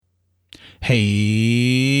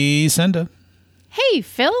Hey, Senda. Hey,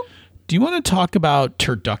 Phil. Do you want to talk about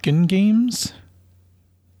turducken games?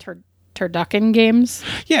 Turducken games?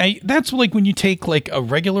 Yeah, that's like when you take like a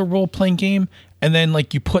regular role-playing game and then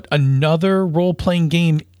like you put another role-playing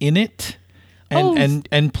game in it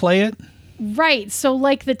and play it. Right. So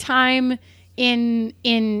like the time in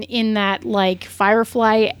that like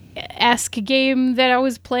Firefly-esque game that I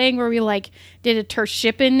was playing where we like did a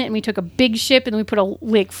Tershippin and we took a big ship and we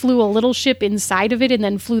flew a little ship inside of it and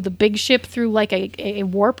then flew the big ship through like a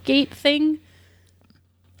warp gate thing.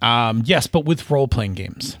 Yes, but with role-playing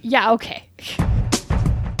games. Yeah, okay.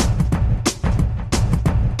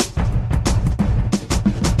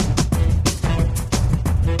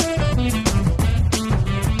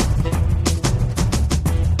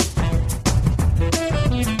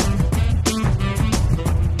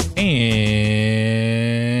 And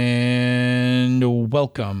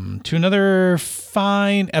welcome to another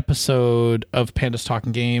fine episode of Pandas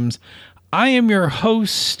Talking Games. I am your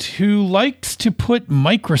host who likes to put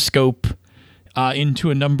microscope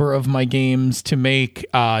into a number of my games to make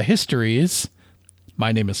histories.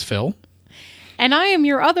 My name is Phil. And I am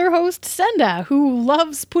your other host, Senda, who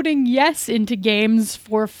loves putting yes into games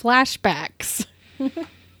for flashbacks.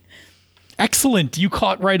 Excellent. You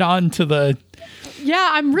caught right on to the... Yeah,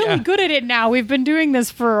 I'm really good at it now. We've been doing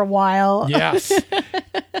this for a while. Yes.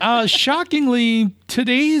 Shockingly,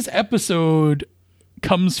 today's episode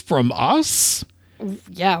comes from us.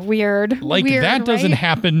 Yeah, weird. Like weird, that doesn't right?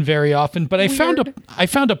 happen very often, but I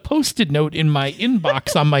found a Post-it note in my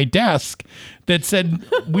inbox on my desk that said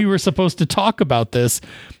we were supposed to talk about this.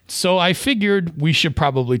 So I figured we should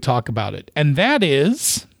probably talk about it. And that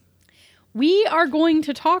is, we are going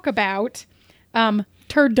to talk about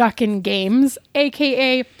turducken games,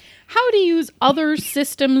 aka how to use other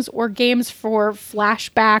systems or games for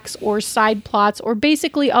flashbacks or side plots or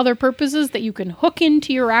basically other purposes that you can hook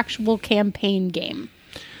into your actual campaign game.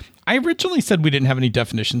 I originally said we didn't have any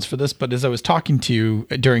definitions for this, but as I was talking to you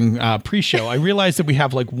during pre-show, I realized that we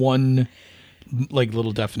have like one like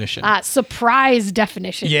little definition. Surprise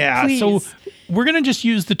definition. Yeah, please. so we're going to just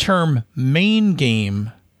use the term main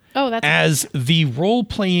game as the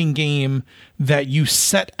role-playing game that you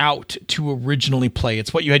set out to originally play.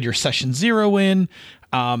 It's what you had your session 0 in.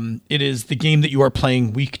 It is the game that you are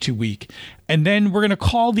playing week to week. And then we're going to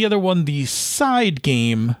call the other one the side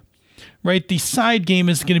game, right? The side game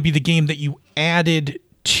is going to be the game that you added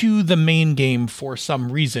to the main game for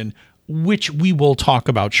some reason, which we will talk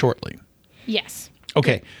about shortly. Yes.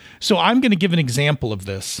 Okay, so I'm going to give an example of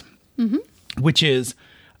this, which is...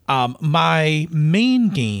 my main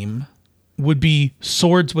game would be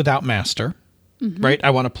Swords Without Master, right? I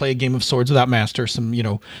want to play a game of Swords Without Master, some,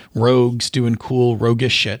 rogues doing cool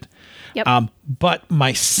roguish shit. Yep. But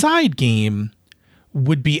my side game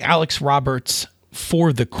would be Alex Roberts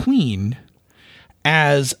For the Queen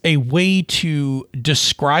as a way to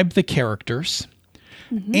describe the characters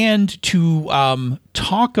and to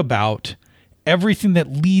talk about everything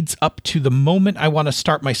that leads up to the moment I want to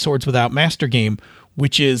start my Swords Without Master game,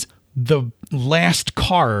 which is the last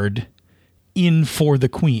card in For the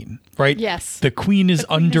Queen, right? Yes. The queen is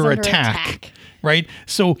under attack, right?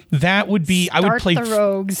 So that would be, I would play the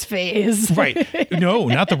rogues phase. Right. No,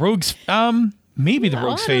 not the rogues. Maybe the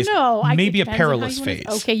rogues phase. Maybe a perilous phase.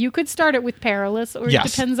 Okay, you could start it with perilous, or Yes.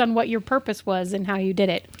 it depends on what your purpose was and how you did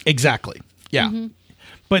it. Exactly. Yeah.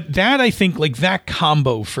 But that, I think, like that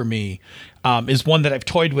combo for me is one that I've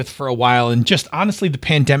toyed with for a while. And just honestly, the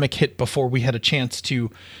pandemic hit before we had a chance to,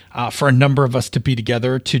 for a number of us to be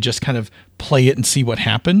together to just kind of play it and see what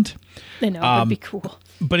happened. I know, it would be cool.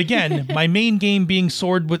 But again, my main game being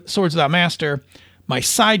Swords Without Master, my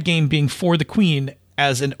side game being For the Queen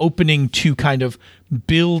as an opening to kind of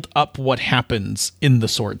build up what happens in the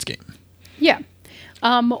Swords game. Yeah.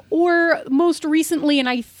 Or most recently, and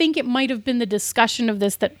I think it might have been the discussion of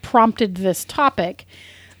this that prompted this topic,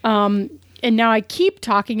 and now I keep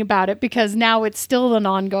talking about it because now it's still an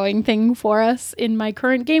ongoing thing for us in my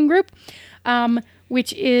current game group,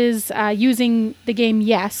 which is using the game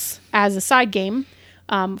Yes as a side game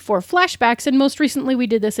for flashbacks. And most recently we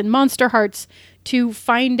did this in Monster Hearts to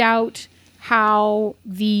find out how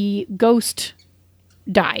the ghost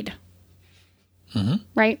died.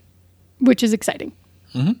 Right? Which is exciting.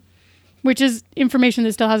 Which is information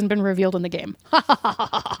that still hasn't been revealed in the game.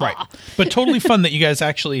 Right. But totally fun that you guys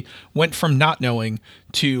actually went from not knowing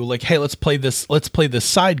to like, hey, let's play this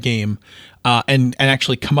side game and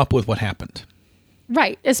actually come up with what happened.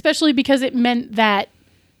 Right. Especially because it meant that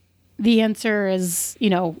the answer is,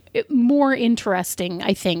 more interesting,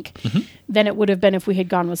 I think, than it would have been if we had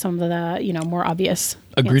gone with some of the, more obvious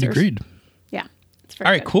answers. Agreed. Yeah. It's very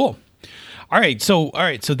All right, good. cool. All right, so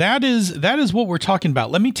that is what we're talking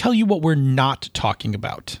about. Let me tell you what we're not talking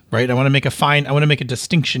about, right? I want to make a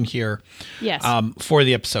distinction here. Yes. For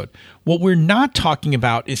the episode. What we're not talking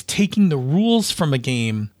about is taking the rules from a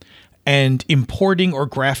game and importing or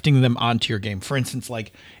grafting them onto your game. For instance,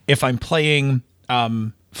 like if I'm playing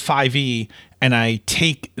 5e and I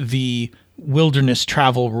take the wilderness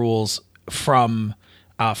travel rules from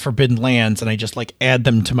Forbidden Lands and I just like add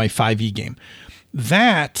them to my 5e game.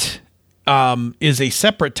 That is a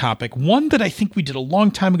separate topic, one that I think we did a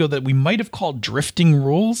long time ago that we might have called drifting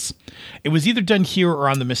rules. It was either done here or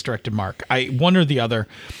on the Misdirected Mark, one or the other.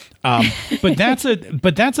 But that's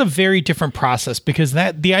a very different process, because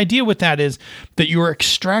the idea with that is that you are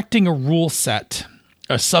extracting a rule set,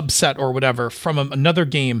 a subset or whatever from another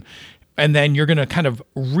game, and then you're going to kind of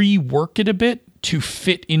rework it a bit to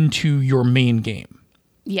fit into your main game.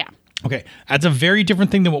 Yeah. Okay, that's a very different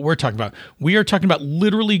thing than what we're talking about. We are talking about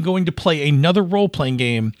literally going to play another role-playing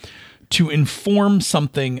game to inform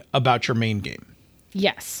something about your main game.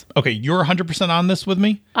 Yes. Okay, you're 100% on this with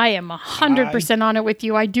me? I am 100% on it with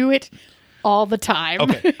you. I do it all the time.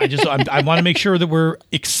 Okay, I want to make sure that we're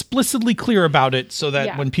explicitly clear about it so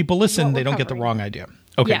that when people listen, they don't get the wrong idea.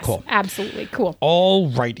 Okay, yes, cool. Absolutely, cool. All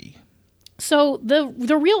righty. So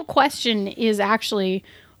the real question is actually,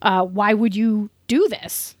 why would you do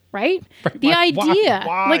this? Right? The idea,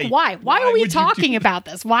 why are we talking about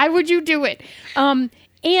this? Why would you do it?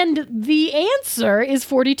 And the answer is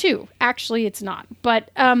 42. Actually, it's not.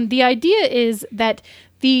 But the idea is that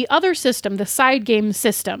the other system, the side game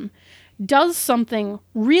system, does something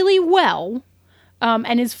really well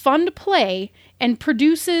and is fun to play and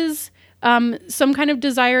produces some kind of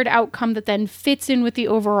desired outcome that then fits in with the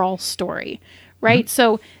overall story. Right?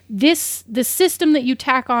 Mm-hmm. So the system that you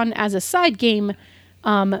tack on as a side game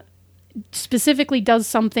specifically does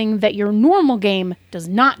something that your normal game does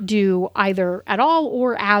not do either at all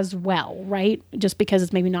or as well, right? Just because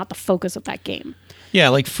it's maybe not the focus of that game. Yeah,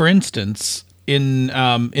 like for instance, in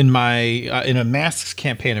a Masks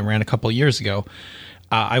campaign I ran a couple of years ago,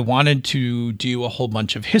 I wanted to do a whole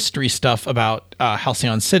bunch of history stuff about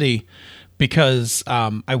Halcyon City, because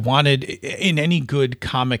I wanted, in any good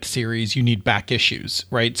comic series, you need back issues,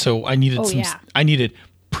 right? So I needed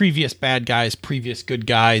previous bad guys, previous good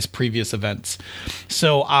guys, previous events.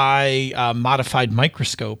 So I modified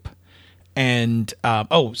Microscope, and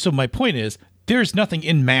so my point is, there's nothing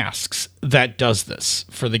in Masks that does this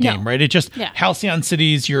for the game, right? It just Halcyon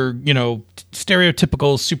City's your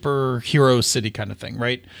stereotypical superhero city kind of thing,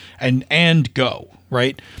 right? And go.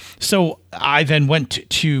 Right. So I then went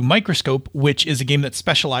to Microscope, which is a game that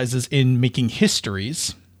specializes in making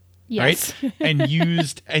histories. Yes. Right. and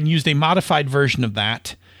used a modified version of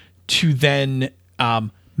that to then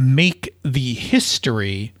make the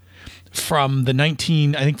history from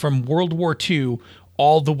from World War II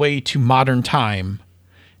all the way to modern time.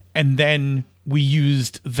 And then we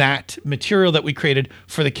used that material that we created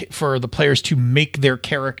for the players to make their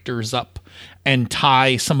characters up and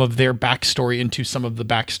tie some of their backstory into some of the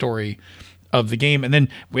backstory of the game. And then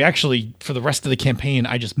we actually, for the rest of the campaign,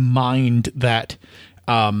 I just mined that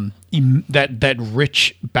that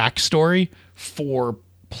rich backstory for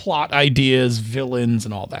plot ideas, villains,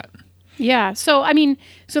 and all that. Yeah. So,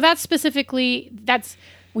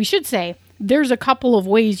 we should say there's a couple of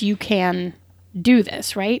ways you can do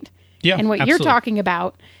this, right? Yeah. And what absolutely. you're talking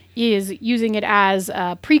about is using it as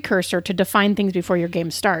a precursor to define things before your game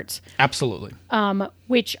starts. Absolutely.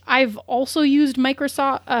 Which I've also used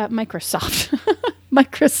Microscope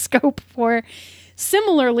for.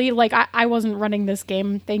 Similarly, like I wasn't running this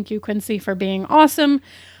game. Thank you, Quincy, for being awesome.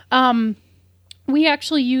 We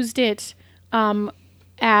actually used it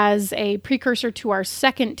as a precursor to our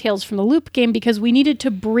second Tales from the Loop game, because we needed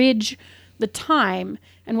to bridge the time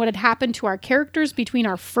and what had happened to our characters between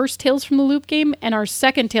our first Tales from the Loop game and our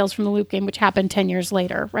second Tales from the Loop game, which happened 10 years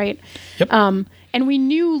later, right? Yep. And we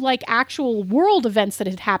knew like actual world events that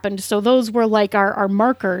had happened, so those were like our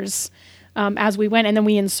markers as we went, and then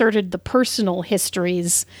we inserted the personal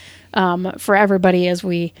histories for everybody as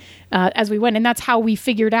we went, and that's how we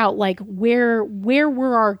figured out like where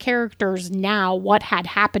were our characters now, what had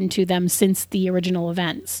happened to them since the original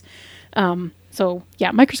events. So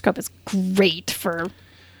yeah, Microscope is great for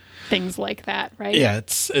things like that, right? Yeah,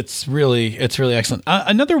 it's really excellent.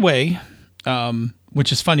 Another way,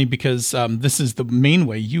 which is funny because this is the main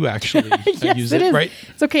way you actually yes, use it, right?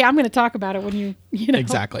 It's okay. I'm going to talk about it when you know.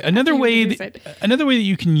 Exactly. Another way that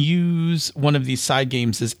you can use one of these side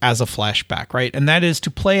games is as a flashback, right? And that is to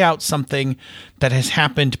play out something that has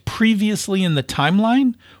happened previously in the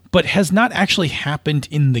timeline, but has not actually happened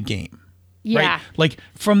in the game. Yeah. Right? Like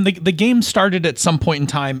from the game started at some point in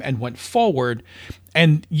time and went forward,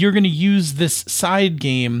 and you're going to use this side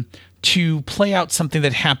game to play out something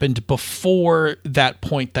that happened before that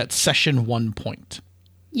point, that session 1 point.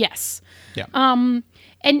 Yes. Yeah.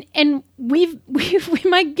 And we've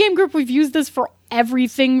my game group, we've used this for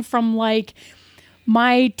everything from like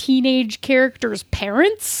my teenage character's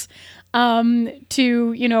parents,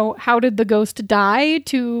 to, you know, how did the ghost die,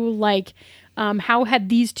 to like, how had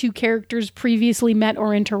these two characters previously met or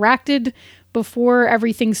interacted before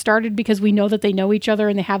everything started, because we know that they know each other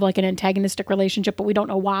and they have like an antagonistic relationship, but we don't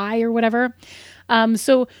know why or whatever.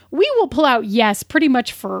 So we will pull out yes pretty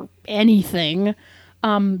much for anything,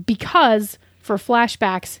 because for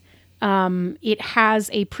flashbacks, it has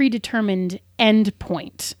a predetermined end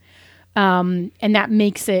point, and that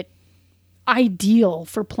makes it ideal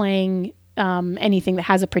for playing anything that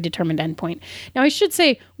has a predetermined endpoint. Now, I should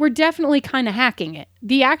say we're definitely kind of hacking it.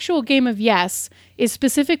 The actual game of Yes is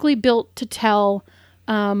specifically built to tell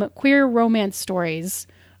queer romance stories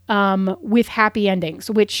with happy endings,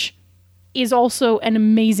 which is also an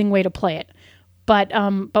amazing way to play it.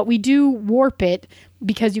 But we do warp it,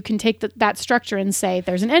 because you can take that structure and say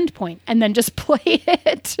there's an endpoint and then just play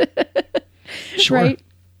it. Sure. Right?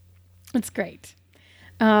 It's great.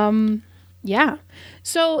 Yeah.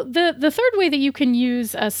 So the third way that you can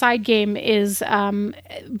use a side game is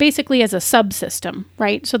basically as a subsystem,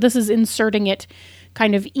 right? So this is inserting it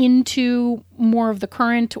kind of into more of the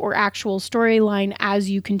current or actual storyline as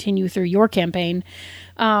you continue through your campaign.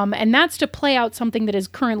 And that's to play out something that is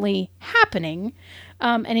currently happening.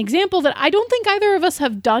 An example that I don't think either of us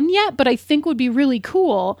have done yet, but I think would be really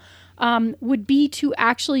cool, would be to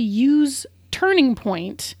actually use Turning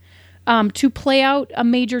Point to play out a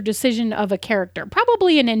major decision of a character,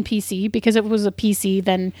 probably an NPC, because if it was a PC,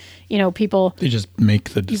 then, you know, people... They just make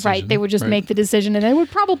the decision. Right, they would just make the decision, and they would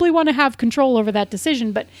probably want to have control over that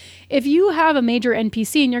decision. But if you have a major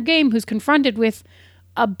NPC in your game who's confronted with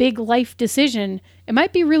a big life decision, it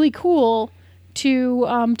might be really cool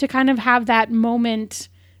to kind of have that moment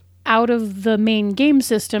out of the main game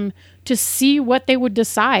system to see what they would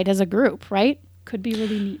decide as a group, right? Could be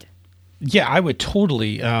really neat. Yeah, I would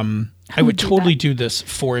totally do this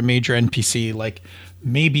for a major NPC. Like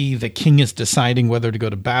maybe the king is deciding whether to go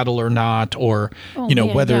to battle or not, or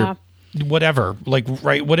whatever, like,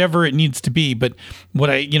 right, whatever it needs to be. But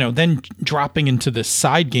then dropping into this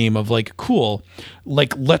side game of like, cool,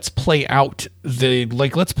 like let's play out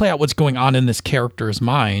what's going on in this character's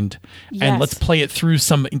mind, and let's play it through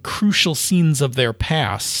some crucial scenes of their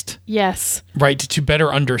past. Yes. Right, to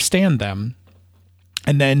better understand them.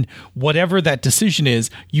 And then whatever that decision is,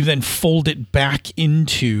 you then fold it back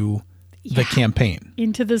into the campaign.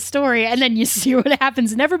 Into the story. And then you see what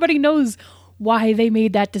happens. And everybody knows why they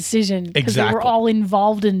made that decision. Because they were all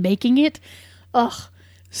involved in making it. Ugh.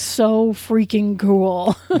 So freaking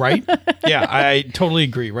cool. Right? Yeah, I totally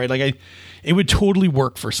agree. Right? Like it would totally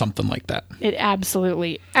work for something like that. It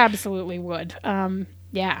absolutely would.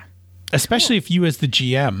 Yeah. Especially if you as the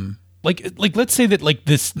GM... Like let's say that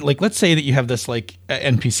let's say that you have this like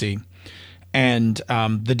NPC, and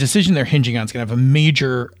the decision they're hinging on is going to have a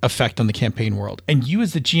major effect on the campaign world, and you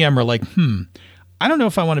as the GM are like, I don't know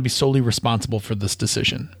if I want to be solely responsible for this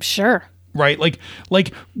decision. Sure. Right? Like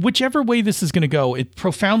whichever way this is going to go, it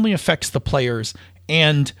profoundly affects the players,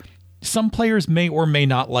 and some players may or may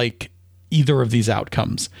not like either of these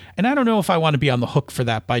outcomes. And I don't know if I want to be on the hook for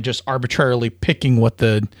that by just arbitrarily picking what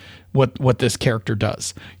this character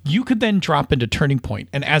does. You could then drop into Turning Point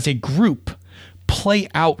and as a group play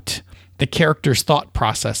out the character's thought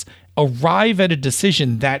process, arrive at a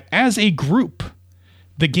decision that as a group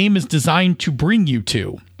the game is designed to bring you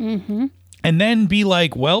to. Mm-hmm. And then be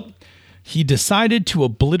like, well, he decided to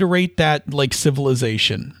obliterate that like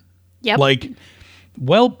civilization. Yep. Like,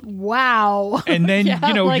 well, wow. And then,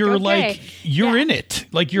 you're in it.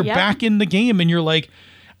 Like you're back in the game and you're like,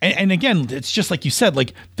 and again, it's just like you said,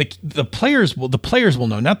 like the players will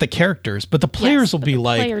know, not the characters, but the players will be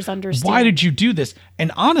like, players understand. Why did you do this?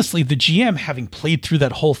 And honestly, the GM, having played through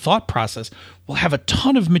that whole thought process, will have a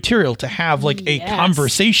ton of material to have like a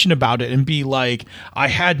conversation about it and be like, I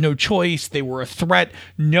had no choice. They were a threat,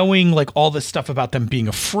 knowing like all this stuff about them being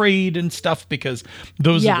afraid and stuff, because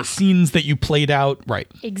those are the scenes that you played out. Right.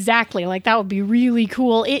 Exactly. Like that would be really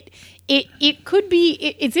cool. It could be,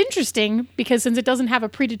 it's interesting because since it doesn't have a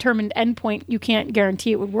predetermined endpoint, you can't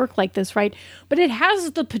guarantee it would work like this, right? But it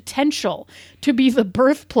has the potential to be the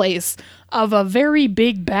birthplace of a very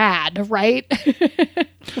big bad, right?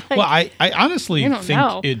 Well, I honestly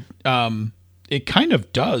think It kind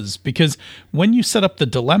of does, because when you set up the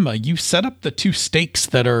dilemma, you set up the two stakes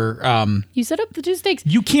that are. You set up the two stakes.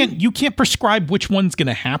 You can't prescribe which one's going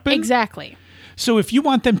to happen. Exactly. So if you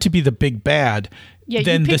want them to be the big bad,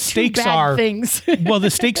 then the stakes are things. well, the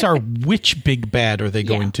stakes are which big bad are they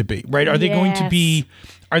going to be, right? Are they going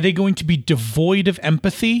to be devoid of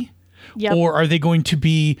empathy, or are they going to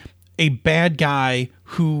be a bad guy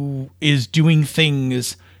who is doing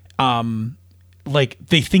things like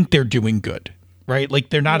they think they're doing good? Right? Like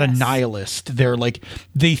they're not a nihilist. They're like,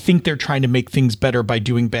 they think they're trying to make things better by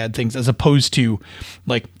doing bad things, as opposed to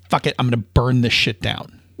like, fuck it, I'm going to burn this shit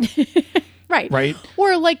down. Right. Right.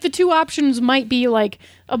 Or like the two options might be like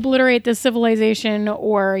obliterate this civilization,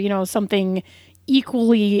 or, you know, something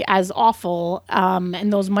equally as awful.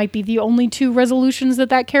 And those might be the only two resolutions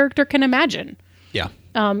that character can imagine. Yeah.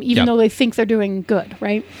 Even though they think they're doing good.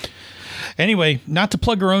 Right. Anyway, not to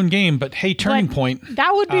plug our own game, but hey, Turning Point.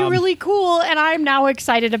 That would be really cool, and I'm now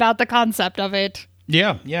excited about the concept of it.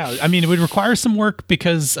 Yeah. I mean, it would require some work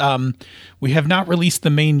because we have not released the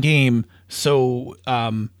main game, so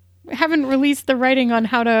we haven't released the writing on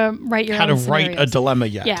how to write a dilemma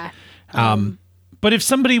yet. Yeah. But if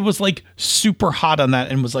somebody was like super hot on that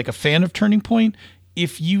and was like a fan of Turning Point,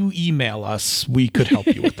 if you email us, we could help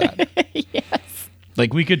you with that. Yes.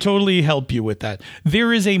 Like, we could totally help you with that.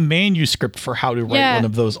 There is a manuscript for how to write one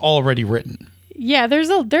of those already written. Yeah, there's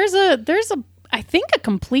a I think a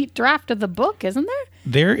complete draft of the book, isn't there?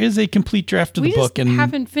 There is a complete draft of the book, and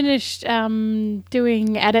haven't finished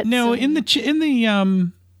doing edits. No, in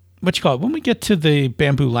the what you call it? When we get to the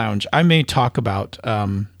Bamboo Lounge, I may talk about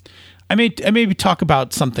I maybe talk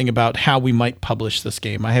about something about how we might publish this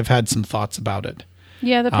game. I have had some thoughts about it.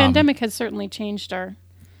 Yeah, the pandemic has certainly changed our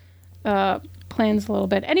plans a little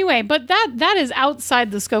bit. Anyway, but that is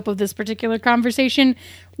outside the scope of this particular conversation.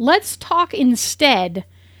 Let's talk instead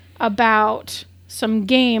about some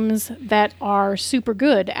games that are super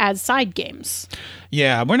good as side games.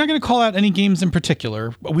 Yeah, we're not going to call out any games in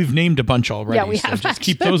particular. We've named a bunch already. Yeah, we have. So just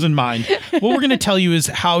keep those in mind. What we're going to tell you is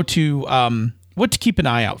how to what to keep an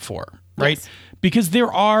eye out for, right? Yes. Because there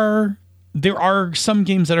are some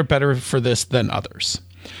games that are better for this than others.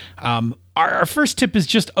 Our first tip is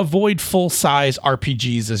just avoid full-size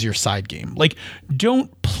RPGs as your side game. Like,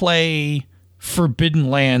 don't play Forbidden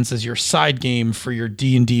Lands as your side game for your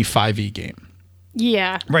D&D 5e game.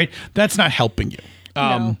 Yeah. Right? That's not helping you.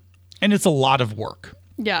 No. And it's a lot of work.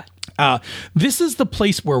 Yeah. This is the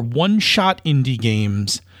place where one-shot indie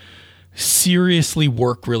games seriously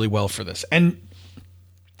work really well for this. And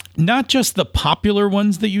not just the popular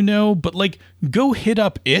ones that you know, but like, go hit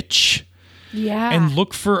up Itch. Yeah. And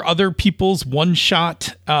look for other people's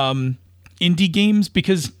one-shot indie games,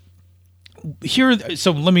 because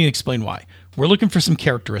so let me explain why. We're looking for some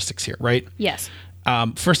characteristics here, right? Yes.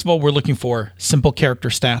 First of all, we're looking for simple character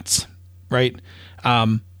stats, right?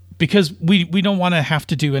 Because we don't want to have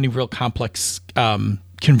to do any real complex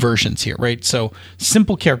conversions here, right? So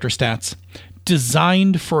simple character stats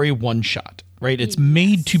designed for a one-shot, right? It's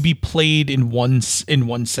made to be played in one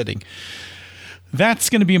sitting. That's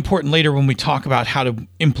going to be important later when we talk about how to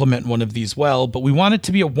implement one of these well, but we want it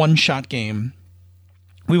to be a one-shot game.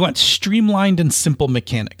 We want streamlined and simple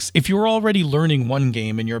mechanics. If you're already learning one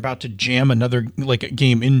game and you're about to jam another like a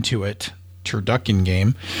game into it, turducken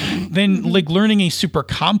game, then like learning a super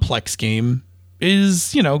complex game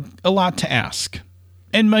is, you know, a lot to ask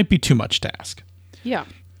and might be too much to ask. Yeah.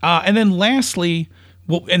 And then lastly,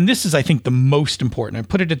 well, and this is, I think, the most important. I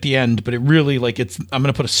put it at the end, but it really, like, I'm going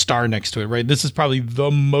to put a star next to it, right? This is probably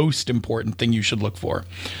the most important thing you should look for.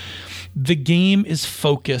 The game is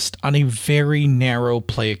focused on a very narrow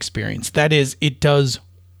play experience. That is, it does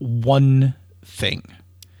one thing.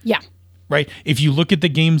 Yeah. Right? If you look at the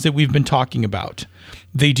games that we've been talking about,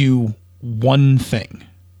 they do one thing.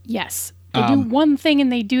 Yes. They do one thing,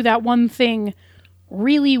 and they do that one thing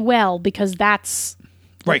really well, because that's...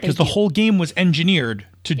 Right, because the whole game was engineered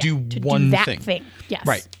to do one thing. Yes.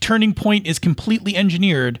 Right. Turning Point is completely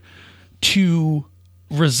engineered to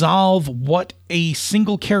resolve what a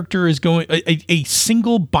single character is going, a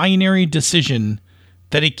single binary decision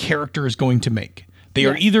that a character is going to make. They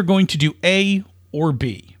are either going to do A or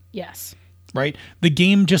B. Yes. Right? The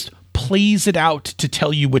game just plays it out to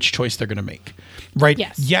tell you which choice they're going to make. Right?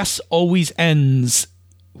 Yes always ends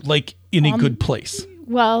like in a good place.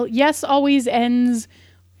 Well, yes always ends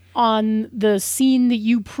on the scene that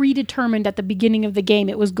you predetermined at the beginning of the game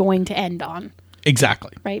it was going to end on.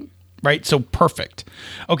 Exactly. Right? So perfect.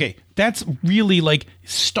 Okay, that's really like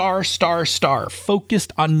star,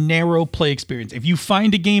 focused on narrow play experience. If you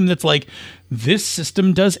find a game that's like, this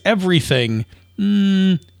system does everything,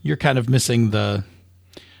 you're kind of missing the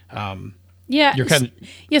Yeah.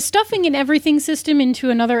 Stuffing an everything system into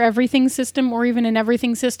another everything system, or even an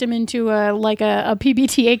everything system into a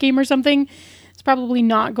PBTA game or something, it's probably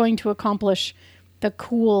not going to accomplish the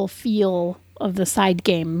cool feel of the side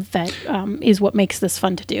game that is what makes this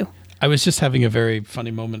fun to do. I was just having a very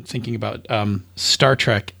funny moment thinking about Star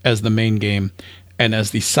Trek as the main game and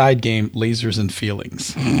as the side game, Lasers and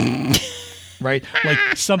Feelings. Right?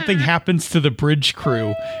 Like something happens to the bridge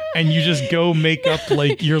crew and you just go make up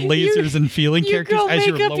like your lasers and feeling characters as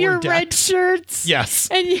your lower decks. You go make up your red shirts. Yes.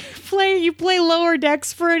 And you play lower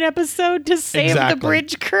decks for an episode to save the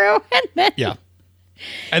bridge crew. And then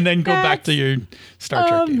and then go back to your Star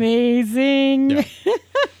Trek game. Amazing. Yeah.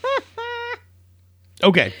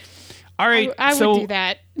 Okay. All right. I would do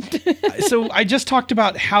that. So I just talked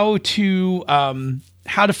about how to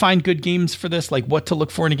find good games for this, like what to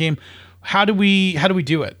look for in a game. How do we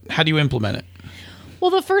do it? How do you implement it?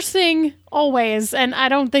 Well, the first thing always, and I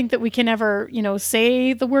don't think that we can ever,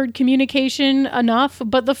 say the word communication enough,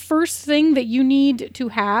 but the first thing that you need to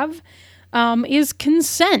have is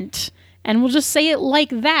consent. And we'll just say it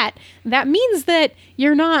like that. That means that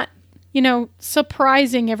you're not,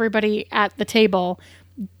 surprising everybody at the table.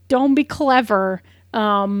 Don't be clever.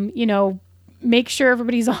 Make sure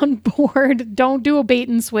everybody's on board. Don't do a bait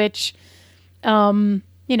and switch.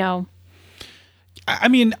 I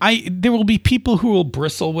mean, there will be people who will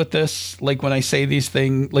bristle with this, like when I say these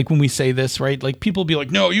things, like when we say this, right? Like people will be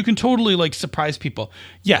like, no, you can totally like surprise people.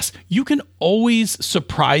 Yes, you can always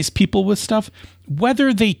surprise people with stuff,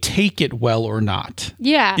 whether they take it well or not.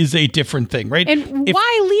 Yeah. Is a different thing, right? And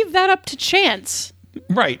why leave that up to chance?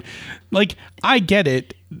 Right. Like, I get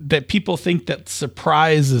it that people think that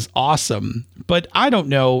surprise is awesome, but I don't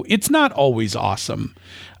know. It's not always awesome.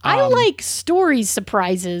 I like story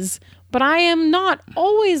surprises, but I am not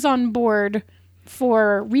always on board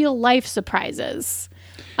for real life surprises.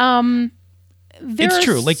 There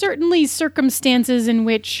are certainly circumstances in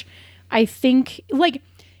which I think,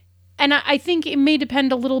 and I think it may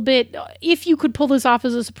depend a little bit. If you could pull this off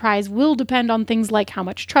as a surprise will depend on things like how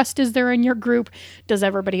much trust is there in your group. Does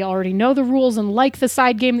everybody already know the rules and like the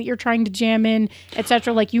side game that you're trying to jam in,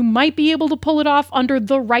 etc.? Like you might be able to pull it off under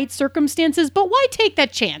the right circumstances, but why take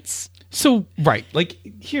that chance? So, right. Like,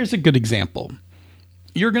 here's a good example.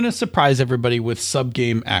 You're going to surprise everybody with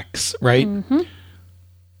subgame X, right? Mm-hmm.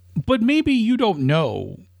 But maybe you don't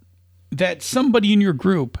know that somebody in your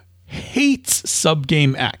group hates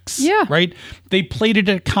subgame X. Yeah. Right? They played it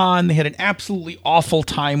at a con, they had an absolutely awful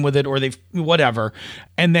time with it, or they've whatever.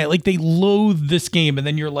 And they loathe this game, and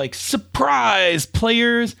then you're like, surprise,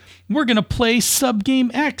 players, we're gonna play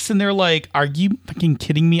subgame X. And they're like, are you fucking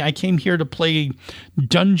kidding me? I came here to play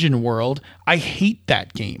Dungeon World. I hate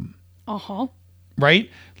that game. Uh-huh. Right?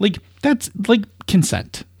 Like, that's like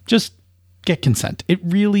consent. Just get consent. It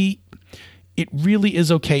really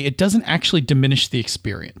is okay. It doesn't actually diminish the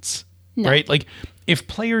experience, right? Like if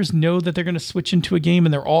players know that they're going to switch into a game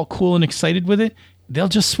and they're all cool and excited with it, they'll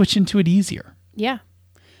just switch into it easier. Yeah.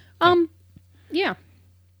 Yeah.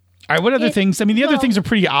 All right. What other things? I mean, the other things are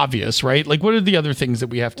pretty obvious, right? Like what are the other things that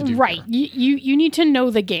we have to do? Right. You need to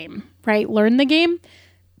know the game, right? Learn the game.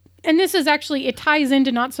 And this is actually, it ties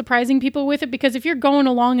into not surprising people with it, because if you're going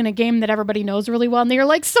along in a game that everybody knows really well and they're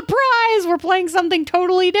like, surprise, we're playing something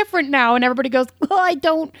totally different now. And everybody goes, well, I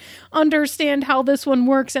don't understand how this one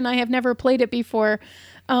works and I have never played it before.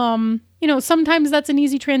 Sometimes that's an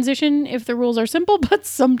easy transition if the rules are simple, but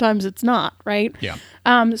sometimes it's not, right? Yeah.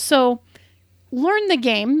 So learn the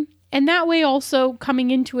game. And that way also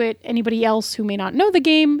coming into it, anybody else who may not know the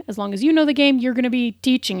game, as long as you know the game, you're going to be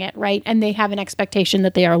teaching it, right? And they have an expectation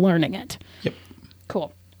that they are learning it. Yep.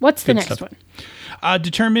 Cool. What's the next one?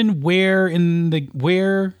 Determine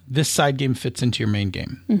where this side game fits into your main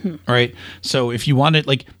game. Mm-hmm. All right. So if you want it,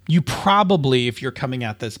 like you probably, if you're coming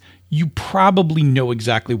at this, you probably know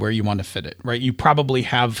exactly where you want to fit it, right? You probably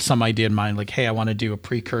have some idea in mind, like, hey, I want to do a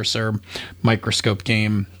precursor microscope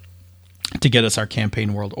game to get us our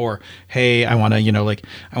campaign world, or hey, I want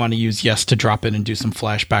to use Yes to drop in and do some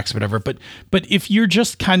flashbacks, whatever. But if you're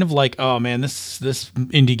just kind of like, oh man, this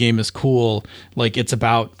indie game is cool, like it's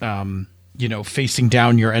about facing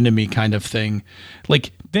down your enemy kind of thing,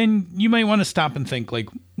 like then you might want to stop and think, like,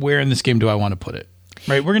 where in this game do I want to put it?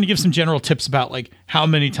 Right? We're going to give some general tips about like how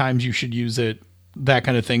many times you should use it, that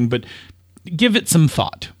kind of thing, but give it some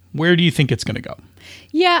thought. Where do you think it's going to go?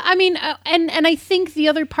 Yeah, I mean, and I think the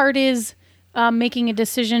other part is making a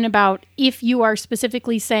decision about if you are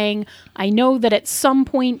specifically saying, I know that at some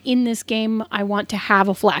point in this game, I want to have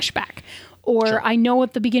a flashback. Or sure. I know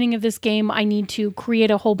at the beginning of this game, I need to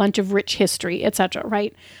create a whole bunch of rich history, etc.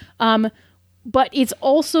 Right? but it's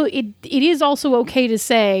also it is also okay to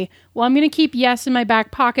say, well, I'm going to keep yes in my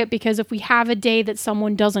back pocket because if we have a day that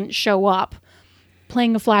someone doesn't show up,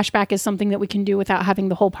 playing a flashback is something that we can do without having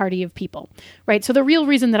the whole party of people, right? So the real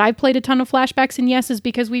reason that I've played a ton of flashbacks in Yes is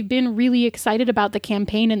because we've been really excited about the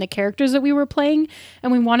campaign and the characters that we were playing,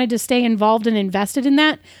 and we wanted to stay involved and invested in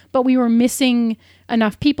that, but we were missing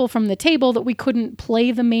enough people from the table that we couldn't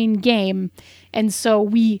play the main game, and so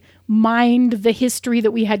we mined the history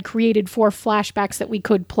that we had created for flashbacks that we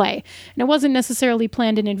could play. And it wasn't necessarily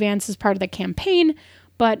planned in advance as part of the campaign,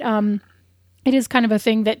 but it is kind of a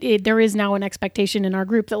thing that there is now an expectation in our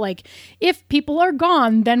group that, like, if people are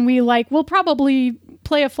gone, then we'll probably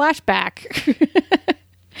play a flashback.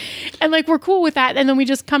 And, like, we're cool with that. And then we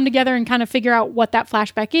just come together and kind of figure out what that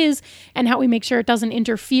flashback is and how we make sure it doesn't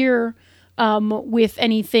interfere with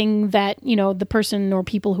anything that, you know, the person or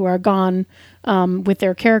people who are gone with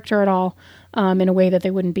their character at all in a way that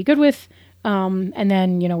they wouldn't be good with. And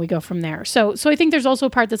then, you know, we go from there. So I think there's also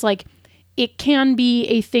a part that's like, it can be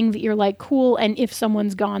a thing that you're like, cool, and if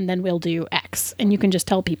someone's gone, then we'll do X. And you can just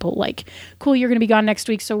tell people, like, cool, you're going to be gone next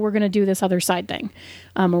week, so we're going to do this other side thing,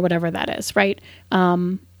 or whatever that is, right?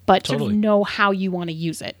 But sort of know how you want to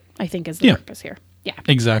use it, I think, is the purpose here. Yeah.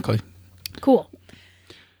 Exactly. Cool.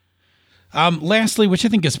 Lastly, which I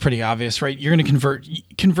think is pretty obvious, right? You're going to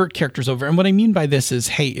convert characters over. And what I mean by this is,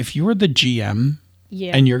 hey, if you're the GM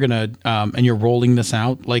and you're going to, and you're rolling this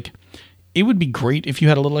out, like, it would be great if you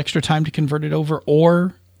had a little extra time to convert it over,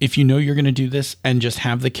 or if you know you're going to do this and just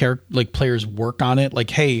have the players work on it.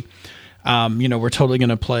 Like, hey, you know, we're totally going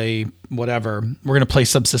to play whatever. We're going to play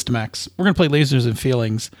Subsystem X. We're going to play Lasers and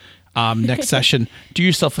Feelings next session. Do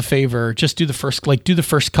yourself a favor. Just do the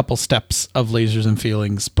first couple steps of Lasers and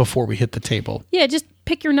Feelings before we hit the table. Yeah, just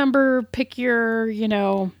pick your number, pick your, you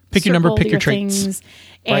know, pick your number, pick your traits. Things.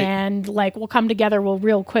 And like, we'll come together, we'll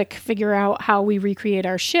real quick figure out how we recreate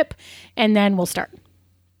our ship, and then we'll start.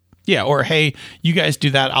 Yeah, or hey, you guys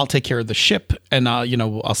do that. I'll take care of the ship, and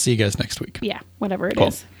I'll see you guys next week. Yeah, whatever it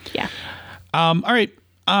is. Yeah. All right.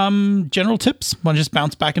 General tips. Want to just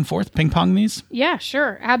bounce back and forth, ping pong these? Yeah,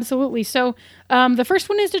 sure, absolutely. So, the first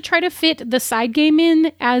one is to try to fit the side game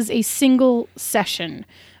in as a single session,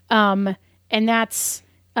 and that's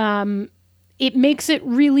it makes it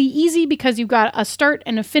really easy because you've got a start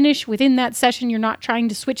and a finish within that session. You're not trying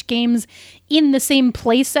to switch games in the same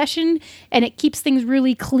play session, and it keeps things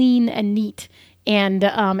really clean and neat, and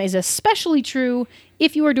is especially true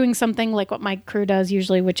if you are doing something like what my crew does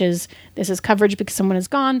usually, which is this is coverage because someone is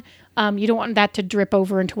gone. You don't want that to drip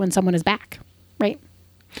over into when someone is back, right?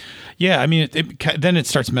 Yeah, I mean, then it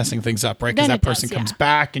starts messing things up, right? Because that person comes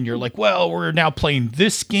back, and you're like, "Well, we're now playing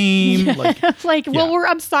this game."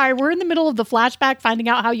 I'm sorry, we're in the middle of the flashback, finding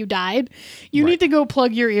out how you died. You need to go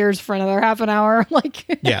plug your ears for another half an hour.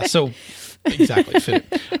 Yeah, so exactly fit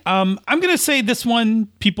it. I'm gonna say this one,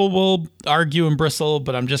 people will argue and bristle,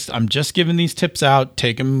 but I'm just giving these tips out.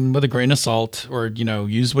 Take them with a grain of salt, or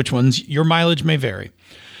use which ones. Your mileage may vary.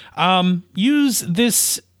 Use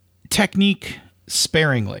this technique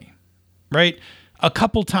sparingly. Right? A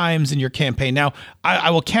couple times in your campaign. Now, I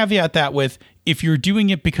will caveat that with, if you're doing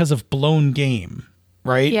it because of blown game,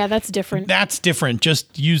 right? Yeah, that's different. That's different.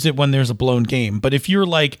 Just use it when there's a blown game. But if you're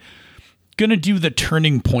like going to do the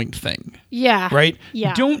turning point thing. Yeah. Right?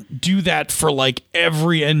 Yeah. Don't do that for like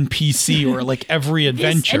every NPC or like every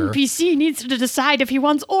adventure. This NPC needs to decide if he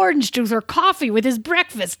wants orange juice or coffee with his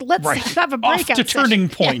breakfast. Let's have a breakout Off to turning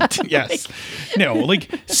point. Yeah. Yes. No,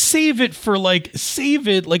 save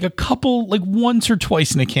it like a couple, like once or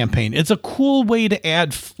twice in a campaign. It's a cool way to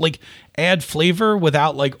add flavor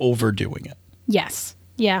without like overdoing it. Yes.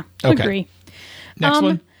 Yeah. Okay. Agree. Next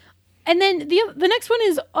one. And then the next one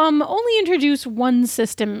is only introduce one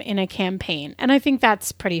system in a campaign. And I think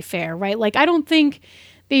that's pretty fair, right? Like, I don't think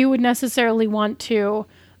that you would necessarily want to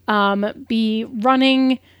be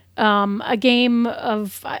running a game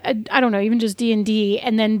of, I don't know, even just D&D,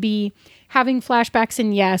 and then be having flashbacks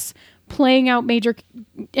in Yes, playing out major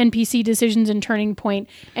NPC decisions in Turning Point,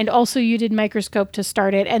 and also you did Microscope to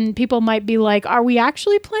start it. And people might be like, are we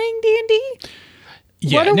actually playing D&D?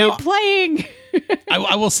 Yeah, what are we playing?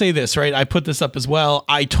 I will say this, right? I put this up as well.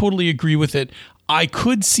 I totally agree with it. I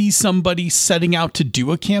could see somebody setting out to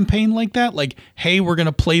do a campaign like that. Like, hey, we're going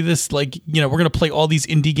to play this, we're going to play all these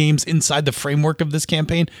indie games inside the framework of this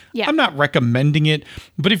campaign. Yeah. I'm not recommending it,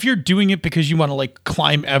 but if you're doing it because you want to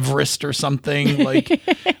climb Everest or something, sure.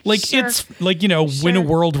 It's win a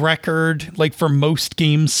world record, for most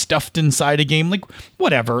games stuffed inside a game,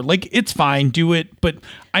 whatever, it's fine, do it. But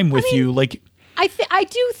I'm with you. I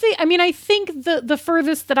think the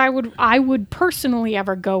furthest that I would personally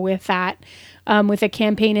ever go with that with a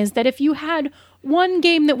campaign is that if you had one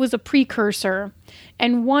game that was a precursor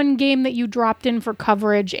and one game that you dropped in for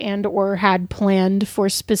coverage and or had planned for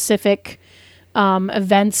specific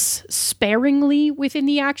events sparingly within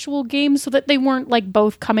the actual game so that they weren't like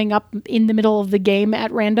both coming up in the middle of the game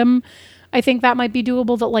at random, I think that might be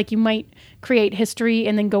doable. That like you might create history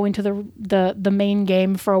and then go into the main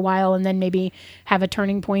game for a while and then maybe have a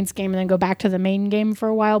turning points game and then go back to the main game for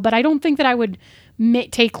a while. But I don't think that I would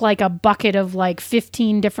take like a bucket of like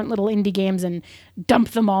 15 different little indie games and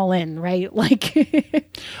dump them all in, right? Like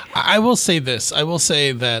I will say this. I will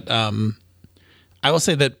say that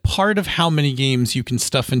part of how many games you can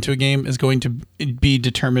stuff into a game is going to be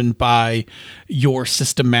determined by your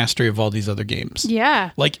system mastery of all these other games.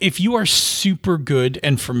 Yeah. Like if you are super good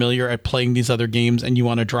and familiar at playing these other games and you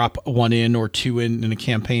want to drop one in or two in a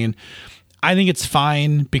campaign, I think it's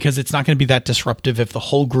fine because it's not going to be that disruptive if the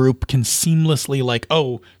whole group can seamlessly like,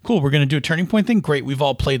 oh, cool, we're going to do a Turning Point thing. Great. We've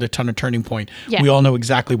all played a ton of Turning Point. Yeah. We all know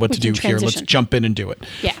exactly what to do here. Let's jump in and do it.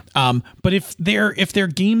 Yeah. But if they're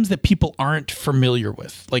games that people aren't familiar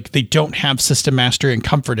with, like they don't have system mastery and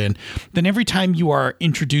comfort in, then every time you are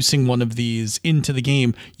introducing one of these into the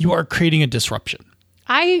game, you are creating a disruption.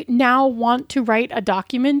 I now want to write a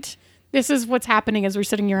document. This is what's happening as we're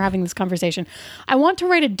sitting here having this conversation. I want to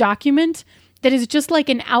write a document that is just like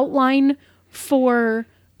an outline for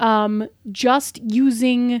just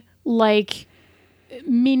using like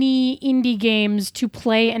mini indie games to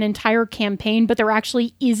play an entire campaign, but there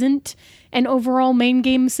actually isn't an overall main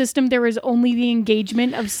game system. There is only the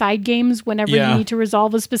engagement of side games whenever you need to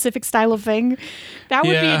resolve a specific style of thing. That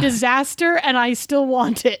would be a disaster, and I still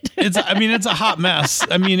want it. It's a hot mess.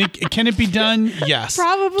 I mean, can it be done? Yes.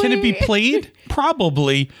 Probably. Can it be played?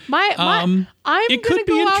 Probably. I'm going to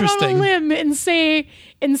go out on a limb and say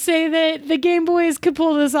that the Game Boys could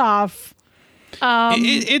pull this off.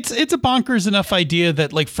 It's a bonkers enough idea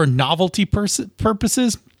that like for novelty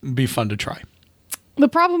purposes, it'd be fun to try. The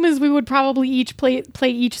problem is we would probably each play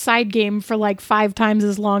each side game for like 5 times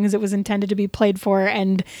as long as it was intended to be played for,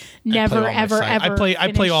 and never ever.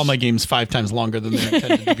 I play all my games 5 times longer than they're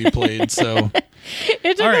intended to be played. So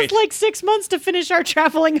it took us like 6 months to finish our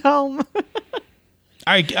Traveling Home.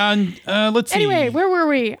 All right, let's see. Anyway, where were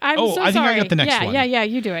we? I think I got the next one. Yeah,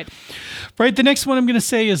 you do it. Right, the next one I'm going to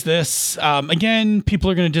say is this. Again, people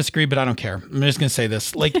are going to disagree, but I don't care. I'm just going to say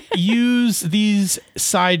this. Like, use these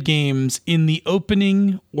side games in the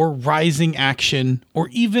opening or rising action, or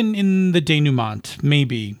even in the denouement,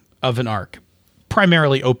 maybe, of an arc.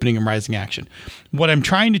 Primarily opening and rising action. What I'm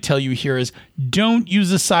trying to tell you here is don't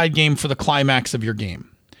use a side game for the climax of your game.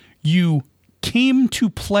 You came to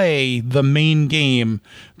play the main game.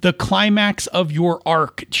 The climax of your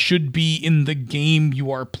arc should be in the game you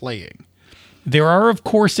are playing. There are, of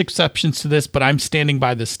course, exceptions to this, but I'm standing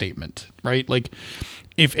by this statement, right? Like,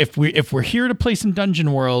 if we're here to play some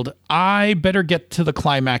Dungeon World, I better get to the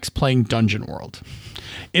climax playing Dungeon World.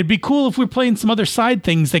 It'd be cool if we're playing some other side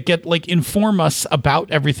things that get like inform us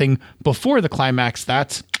about everything before the climax.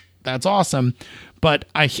 That's awesome. But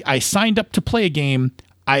I signed up to play a game.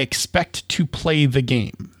 I expect to play the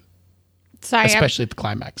game. Especially at the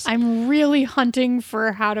climax. I'm really hunting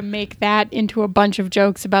for how to make that into a bunch of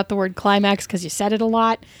jokes about the word climax because you said it a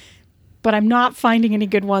lot, but I'm not finding any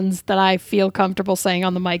good ones that I feel comfortable saying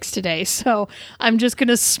on the mics today. So I'm just going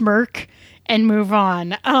to smirk and move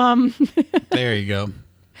on. There you go.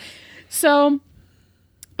 So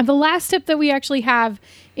the last tip that we actually have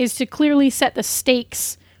is to clearly set the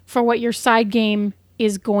stakes for what your side game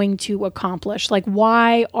is going to accomplish. Like,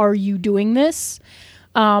 why are you doing this?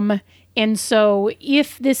 And so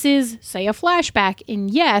if this is, say, a flashback,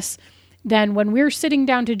 and yes, then when we're sitting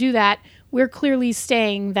down to do that, we're clearly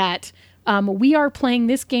saying that we are playing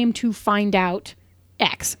this game to find out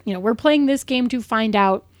X. You know, we're playing this game to find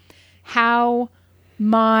out how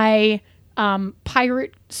my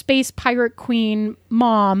space pirate queen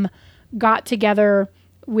mom got together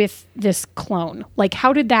with this clone. Like,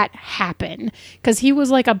 how did that happen? Because he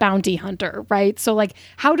was like a bounty hunter, right? So like,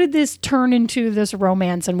 how did this turn into this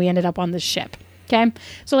romance and we ended up on this ship? Okay.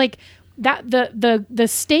 So like that, the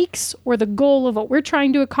stakes or the goal of what we're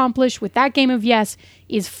trying to accomplish with that game of yes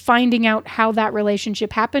is finding out how that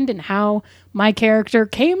relationship happened and how my character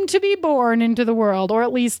came to be born into the world, or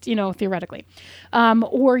at least, you know, theoretically.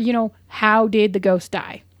 Or, you know, how did the ghost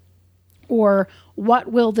die? Or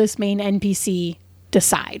what will this main NPC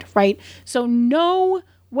decide, right? So know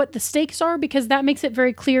what the stakes are, because that makes it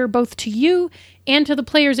very clear both to you and to the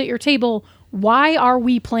players at your table, why are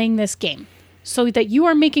we playing this game? so that you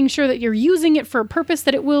are making sure that you're using it for a purpose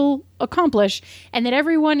that it will accomplish, and that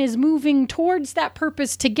everyone is moving towards that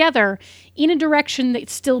purpose together in a direction that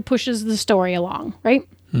still pushes the story along, right?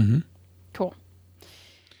 Mm-hmm. Cool.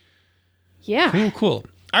 Yeah. Cool.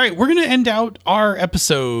 All right, we're going to end out our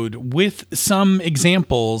episode with some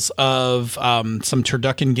examples of some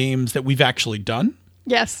turducken games that we've actually done.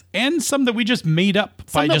 Yes. And some that we just made up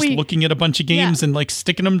by just looking at a bunch of games and like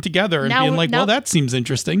sticking them together and being like, well, that seems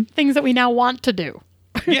interesting. Things that we now want to do.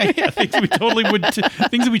 Yeah, things that we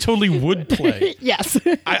totally would play. Yes.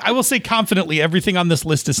 I will say confidently, everything on this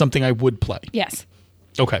list is something I would play. Yes.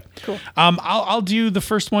 Okay. Cool. I'll do the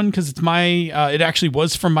first one because it's my. It actually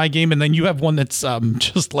was from my game, and then you have one that's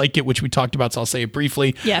just like it, which we talked about. So I'll say it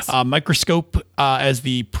briefly. Yes. Microscope as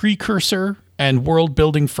the precursor and world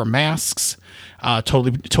building for Masks.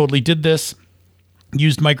 Totally did this.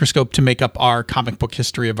 Used Microscope to make up our comic book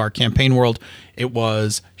history of our campaign world. It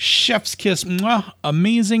was chef's kiss. Mwah,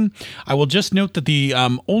 amazing. I will just note that the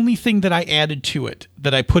only thing that I added to it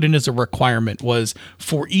that I put in as a requirement was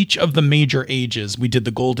for each of the major ages. We did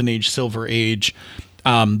the Golden Age, Silver Age,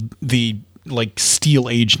 the like Steel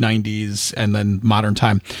Age 90s, and then modern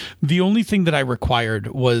time. The only thing that I required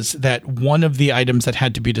was that one of the items that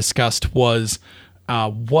had to be discussed was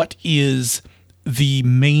what is the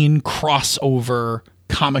main crossover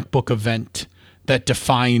comic book event that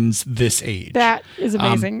defines this age. That is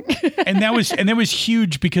amazing. and that was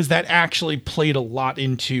huge because that actually played a lot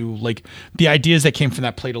into like the ideas that came from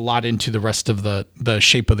that played a lot into the rest of the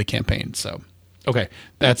shape of the campaign. So okay,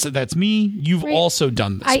 that's me. You've also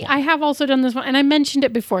done this one. I have also done this one, and I mentioned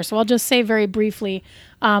it before, so I'll just say very briefly.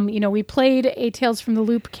 We played a Tales from the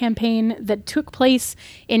Loop campaign that took place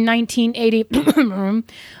in 1980,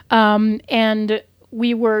 and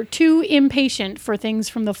we were too impatient for things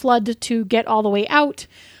from the flood to get all the way out.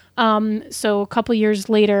 So a couple years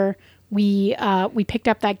later, we picked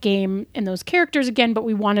up that game and those characters again, but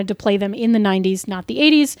we wanted to play them in the 90s, not the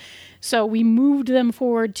 80s. So we moved them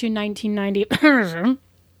forward to 1990.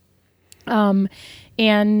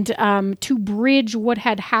 And to bridge what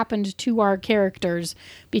had happened to our characters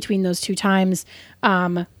between those two times,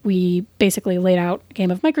 we basically laid out a game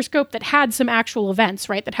of Microscope that had some actual events,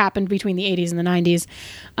 right, that happened between the 80s and the 90s,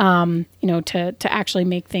 to actually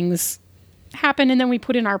make things happen. And then we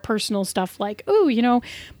put in our personal stuff like,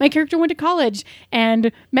 my character went to college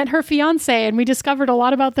and met her fiance, and we discovered a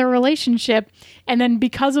lot about their relationship. And then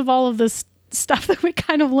because of all of this stuff that we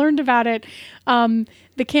kind of learned about it,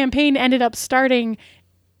 the campaign ended up starting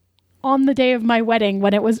on the day of my wedding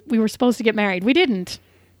when we were supposed to get married. We didn't.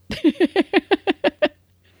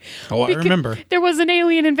 I remember. There was an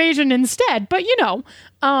alien invasion instead, but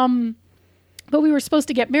but we were supposed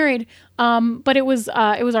to get married. But it was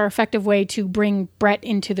our effective way to bring Brett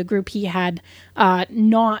into the group. He had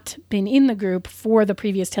not been in the group for the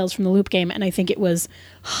previous Tales from the Loop game, and I think it was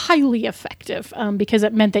highly effective because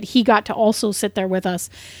it meant that he got to also sit there with us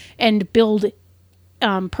and build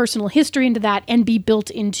personal history into that and be built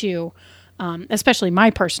into, especially my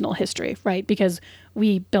personal history, right? Because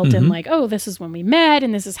we built in like, oh, this is when we met,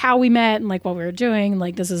 and this is how we met, and like what we were doing, and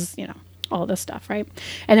like this is, all this stuff, right?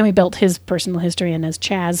 And then we built his personal history in as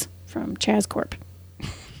Chaz from Chaz Corp.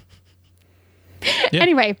 Yeah.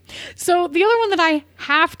 Anyway, so the other one that I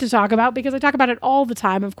have to talk about, because I talk about it all the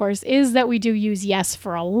time, of course, is that we do use Yes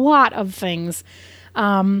for a lot of things.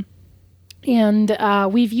 And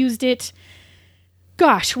we've used it.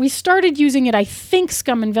 Gosh, we started using it, I think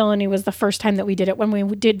Scum and Villainy was the first time that we did it when we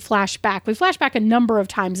did Flashback. We flashed back a number of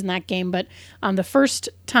times in that game, but the first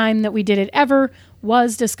time that we did it ever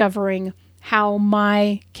was discovering how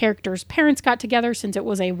my character's parents got together, since it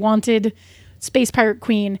was a wanted space pirate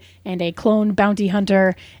queen and a clone bounty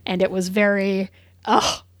hunter, and it was very,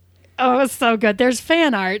 it was so good. There's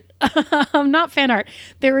fan art. Not fan art.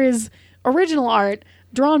 There is original art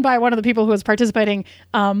drawn by one of the people who was participating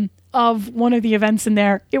of one of the events in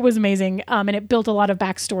there. It was amazing. And it built a lot of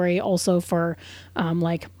backstory also for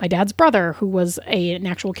like my dad's brother, who was an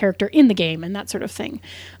actual character in the game and that sort of thing.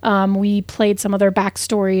 We played some other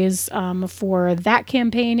backstories for that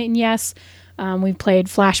campaign. And yes, we played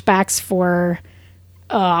flashbacks for...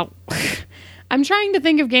 I'm trying to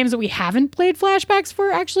think of games that we haven't played flashbacks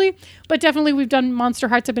for, actually. But definitely we've done Monster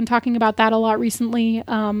Hearts. I've been talking about that a lot recently.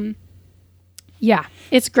 Yeah,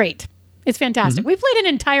 it's great. It's fantastic. We played an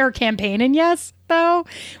entire campaign in Yes, though,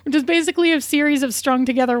 which is basically a series of strung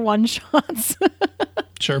together one-shots.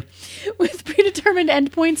 Sure. With predetermined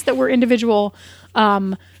endpoints that were individual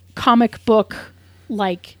comic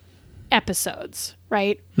book-like episodes,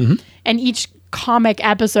 right? And each comic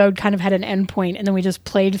episode kind of had an endpoint, and then we just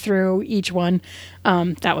played through each one.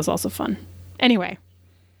 That was also fun. Anyway.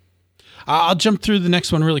 I'll jump through the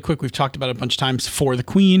next one really quick. We've talked about it a bunch of times. For the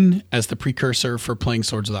Queen as the precursor for playing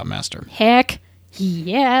Swords Without Master. Heck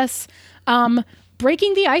yes.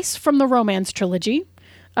 Breaking the Ice from the Romance trilogy,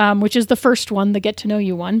 which is the first one, the Get to Know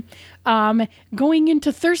You one. Going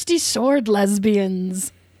into Thirsty Sword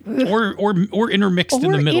Lesbians. Or intermixed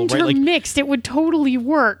in the middle, right? Intermixed, it would totally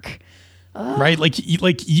work. Right? Like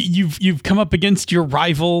you've come up against your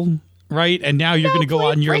rival, right? And now you're going to go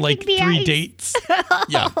on your like 3 dates.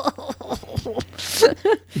 Yeah.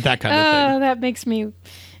 That kind of thing. That makes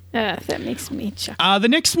me chuckle. The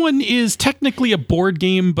next one is technically a board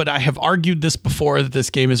game, but I have argued this before that this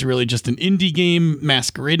game is really just an indie game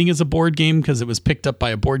masquerading as a board game because it was picked up by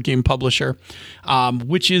a board game publisher,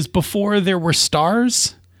 which is Before There Were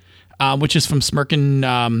Stars, which is from Smirk and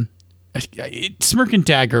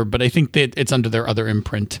Dagger, but I think that it's under their other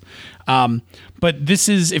imprint. But this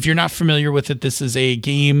is, if you're not familiar with it, this is a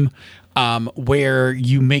game where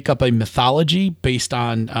you make up a mythology based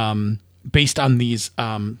on these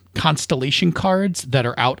constellation cards that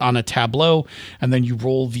are out on a tableau, and then you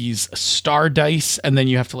roll these star dice, and then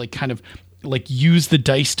you have to like kind of like use the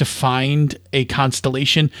dice to find a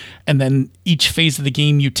constellation, and then each phase of the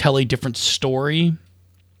game you tell a different story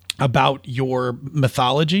about your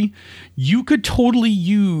mythology. You could totally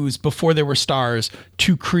use Before There Were Stars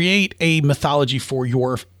to create a mythology for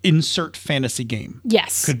your insert fantasy game.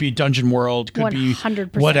 Yes. Could be Dungeon World, could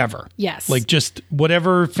 100%. Be whatever. Yes. Like just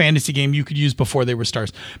whatever fantasy game you could use Before They Were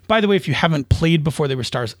Stars. By the way, if you haven't played Before They Were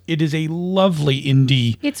Stars, it is a lovely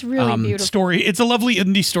indie it's really beautiful story. It's a lovely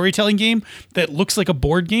indie storytelling game that looks like a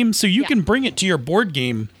board game, so you can bring it to your board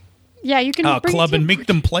game you can club and make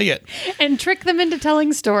them play it and trick them into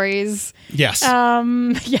telling stories. Yes.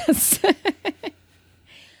 Yes.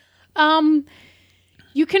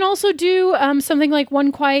 You can also do something like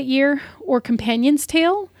One Quiet Year or Companion's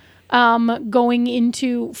Tale, going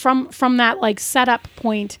into from that like setup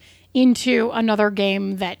point into another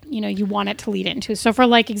game that you want it to lead into. So for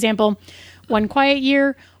like example, One Quiet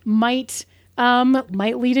Year might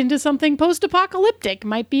lead into something post-apocalyptic,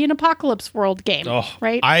 might be an apocalypse world game,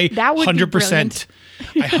 right? That would 100%.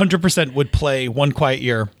 I 100% would play One Quiet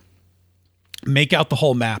Year, make out the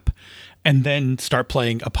whole map, and then start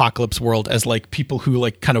playing Apocalypse World as like people who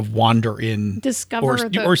like kind of wander in, discover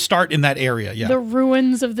or start in that area. Yeah, the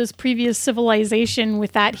ruins of this previous civilization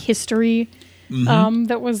with that history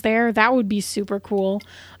that was there. That would be super cool.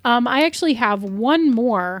 I actually have one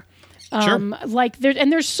more. Sure. Like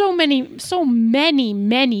there's so many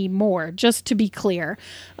more, just to be clear.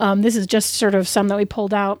 This is just sort of some that we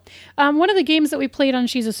pulled out. One of the games that we played on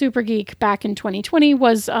She's a Super Geek back in 2020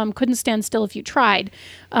 was Couldn't Stand Still If You Tried,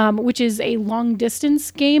 which is a long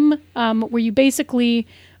distance game where you basically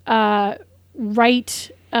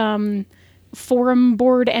write forum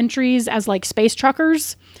board entries as like space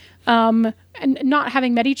truckers, and not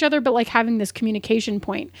having met each other, but like having this communication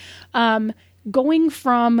point. Going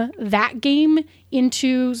from that game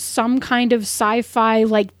into some kind of sci-fi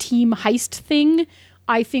like team heist thing,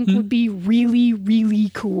 I think would be really,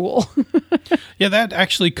 really cool. Yeah, that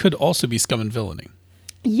actually could also be Scum and Villainy.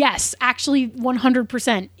 Yes, actually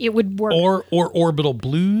 100% it would work. Or Orbital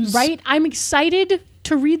Blues. Right? I'm excited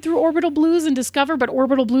to read through Orbital Blues and discover, but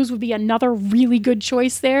Orbital Blues would be another really good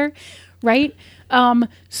choice there, right?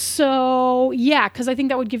 So yeah, because I think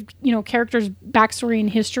that would give characters backstory and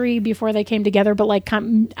history before they came together, but like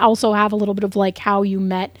also have a little bit of like how you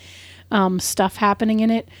met, stuff happening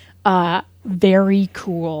in it. Very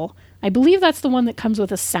cool. I believe that's the one that comes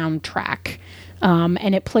with a soundtrack,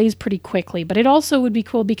 and it plays pretty quickly. But it also would be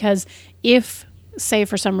cool because if, say,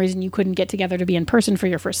 for some reason you couldn't get together to be in person for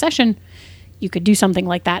your first session, you could do something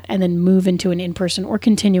like that and then move into an in-person or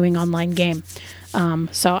continuing online game.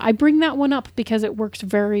 So I bring that one up because it works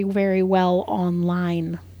very, very well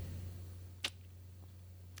online.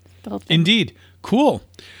 Indeed. Cool.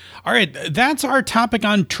 All right. That's our topic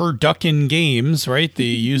on turducken games, right? The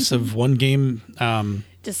use of one game.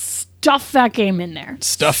 Just stuff that game in there.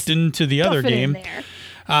 Stuffed into the other game.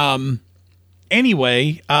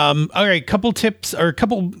 Anyway, all right, couple tips or a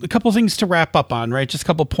couple things to wrap up on, right? Just a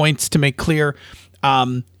couple points to make clear.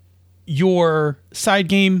 Your side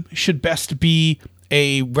game should best be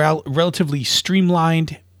a relatively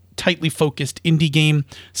streamlined, tightly focused indie game,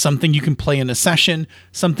 something you can play in a session,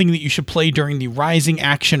 something that you should play during the rising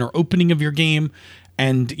action or opening of your game,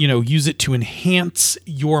 and use it to enhance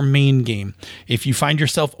your main game. If you find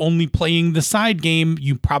yourself only playing the side game,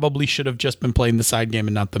 you probably should have just been playing the side game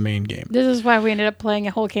and not the main game. This is why we ended up playing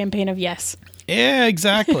a whole campaign of Yes. Yeah,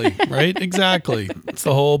 exactly. Right? Exactly. That's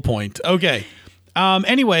the whole point. Okay.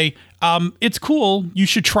 Anyway, it's cool. You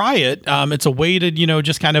should try it. It's a way to,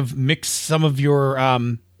 just kind of mix some of your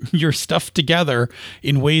your stuff together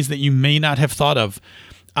in ways that you may not have thought of.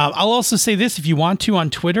 I'll also say this, if you want to on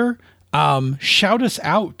Twitter, shout us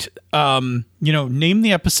out, name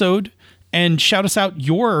the episode and shout us out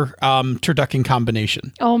your turducken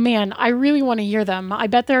combination. Oh man, I really want to hear them. I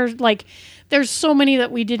bet there's so many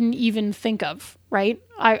that we didn't even think of, right?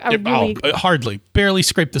 I really hardly, barely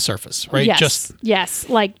scraped the surface, right? Yes.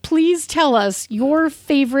 Like, please tell us your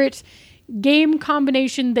favorite game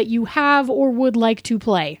combination that you have or would like to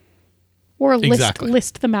play, or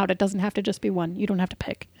list them out. It doesn't have to just be one. You don't have to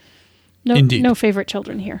pick. No, Indeed. No favorite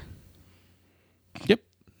children here. Yep.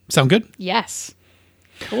 Sound good? Yes.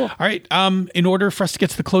 Cool. All right. In order for us to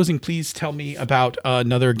get to the closing, please tell me about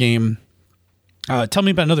another game. Tell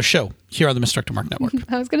me about another show here on the Misdirected Mark Network.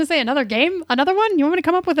 I was going to say another game, another one. You want me to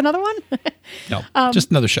come up with another one? No,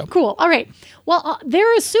 just another show. Cool. All right. Well,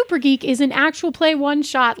 There Is Super Geek is an actual play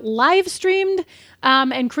one-shot live streamed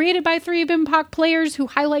and created by 3 BIMPOC players who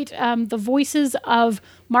highlight the voices of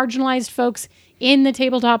marginalized folks in the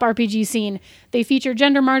tabletop RPG scene. They feature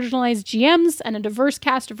gender marginalized GMs and a diverse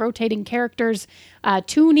cast of rotating characters.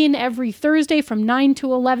 Tune in every Thursday from 9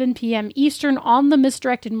 to 11 p.m. Eastern on the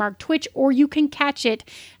Misdirected Mark Twitch, or you can catch it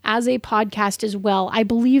as a podcast as well. I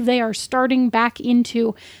believe they are starting back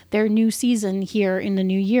into their new season here in the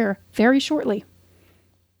new year very shortly.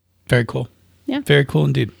 Very cool. Yeah. Very cool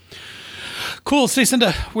indeed. Cool.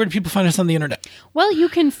 Cinda, where do people find us on the internet? Well, you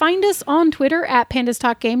can find us on Twitter at Pandas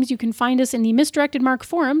Talk Games. You can find us in the Misdirected Mark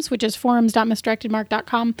forums, which is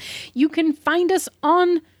forums.misdirectedmark.com. You can find us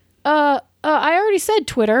on, I already said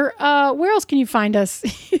Twitter. Where else can you find us?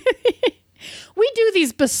 We do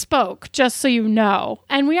these bespoke, just so you know.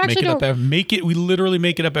 And we actually we literally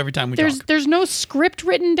make it up every time we talk. There's no script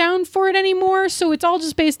written down for it anymore, so it's all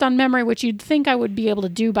just based on memory, which you'd think I would be able to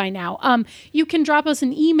do by now. You can drop us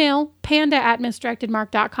an email,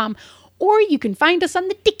 panda@misdirectedmark.com, or you can find us on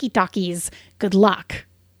the Tiki-Talkies. Good luck.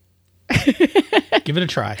 Give it a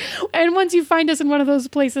try. And once you find us in one of those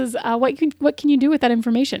places, what can you do with that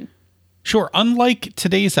information? Sure. Unlike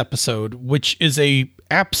today's episode, which is a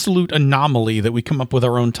absolute anomaly that we come up with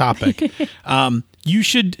our own topic, you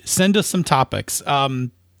should send us some topics.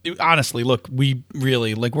 Honestly, look, we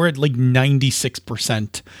really we're at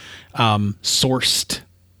 96% sourced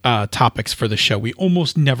topics for the show. We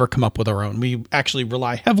almost never come up with our own. We actually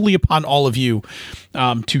rely heavily upon all of you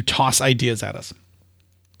to toss ideas at us.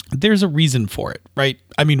 There's a reason for it, right?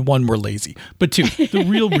 I mean, one, we're lazy, but two, the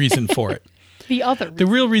real reason for it. The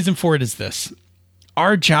real reason for it is this.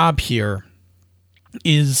 Our job here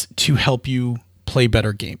is to help you play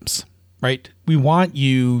better games, right? We want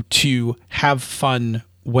you to have fun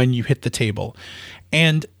when you hit the table.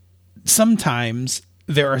 And sometimes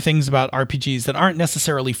there are things about RPGs that aren't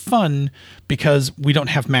necessarily fun because we don't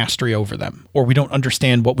have mastery over them, or we don't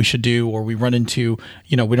understand what we should do, or we run into,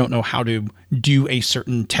 we don't know how to do a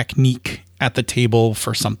certain technique at the table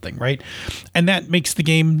for something, right? And that makes the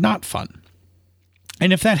game not fun.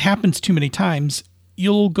 And if that happens too many times,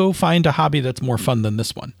 you'll go find a hobby that's more fun than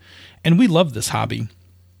this one. And we love this hobby.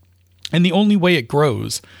 And the only way it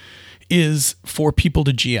grows is for people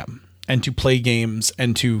to GM and to play games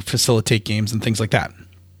and to facilitate games and things like that.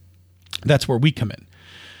 That's where we come in.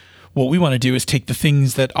 What we want to do is take the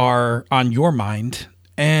things that are on your mind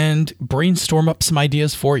and brainstorm up some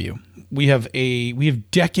ideas for you. We have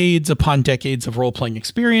decades upon decades of role-playing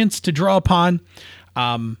experience to draw upon.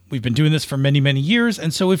 We've been doing this for many, many years.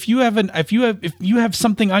 And so if you have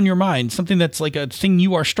something on your mind, something that's like a thing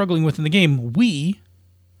you are struggling with in the game, we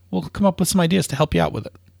will come up with some ideas to help you out with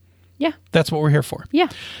it. Yeah. That's what we're here for. Yeah.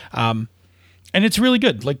 And it's really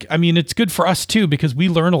good. It's good for us too, because we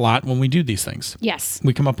learn a lot when we do these things. Yes.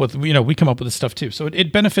 We come up with this stuff too. So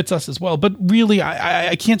it benefits us as well. But really,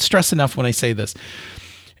 I can't stress enough when I say this.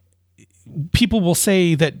 People will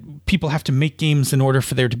say that people have to make games in order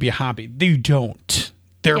for there to be a hobby. They don't.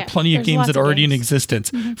 There are plenty of games that are already in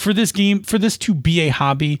existence. Mm-hmm. For this to be a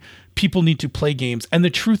hobby, people need to play games. And the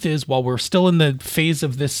truth is, while we're still in the phase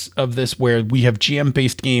of this where we have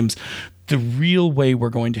GM-based games, the real way we're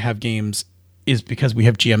going to have games is because we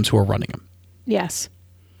have GMs who are running them. Yes.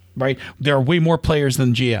 Right? There are way more players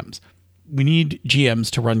than GMs. We need GMs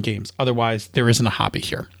to run games. Otherwise, there isn't a hobby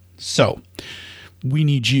here. So, we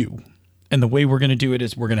need you. And the way we're going to do it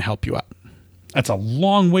is we're going to help you out. That's a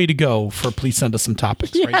long way to go for please send us some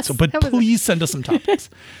topics, yes, right? So, but please send us some topics.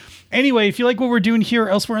 Anyway, if you like what we're doing here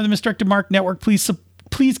elsewhere on the Misdirected Mark Network, please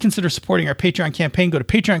consider supporting our Patreon campaign. Go to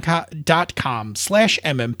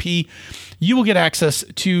patreon.com/MMP. You will get access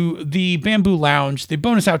to the Bamboo Lounge, the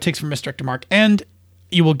bonus outtakes from Misdirected Mark, and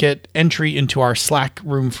you will get entry into our Slack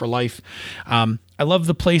room for life. I love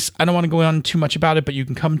the place. I don't want to go on too much about it, but you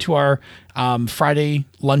can come to our Friday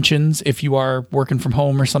luncheons if you are working from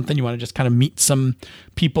home or something. You want to just kind of meet some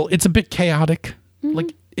people. It's a bit chaotic.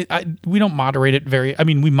 Like we don't moderate it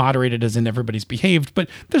we moderate it as in everybody's behaved, but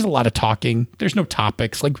there's a lot of talking. There's no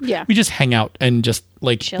topics. Like we just hang out and just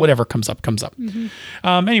like chill. Whatever comes up, comes up.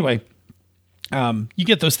 Anyway, you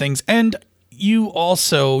get those things. And you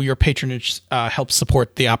also, your patronage helps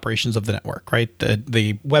support the operations of the network, right?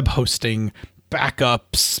 The web hosting,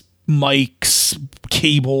 backups, mics,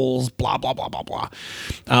 cables, blah, blah, blah, blah, blah.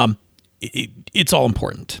 It's all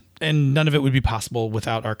important. And none of it would be possible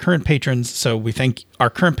without our current patrons. So we thank our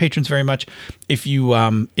current patrons very much. If you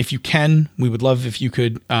can, we would love if you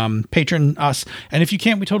could patron us. And if you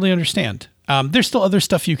can't, we totally understand. There's still other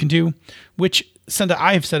stuff you can do, which, Senda,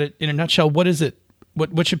 I have said it in a nutshell. What is it?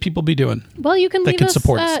 What should people be doing? Well, you can leave us.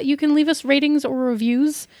 You can leave us ratings or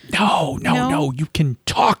reviews. No. You can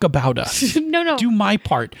talk about us. No. Do my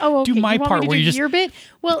part. Oh, okay. Do my part where you just your bit.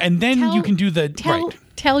 Well, and then you can do the right.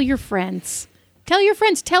 Tell your friends. Tell your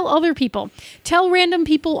friends. Tell other people. Tell random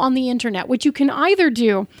people on the internet, which you can either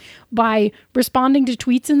do by responding to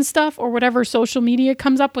tweets and stuff or whatever social media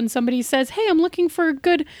comes up when somebody says, hey, I'm looking for a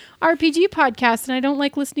good RPG podcast and I don't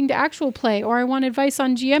like listening to actual play, or I want advice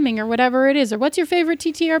on GMing or whatever it is, or what's your favorite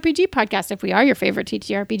TTRPG podcast? If we are your favorite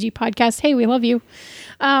TTRPG podcast, hey, we love you.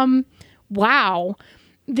 Wow.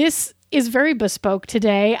 This is very bespoke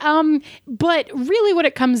today. But really what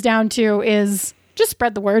it comes down to is just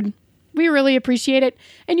spread the word. We really appreciate it.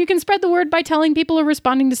 And you can spread the word by telling people or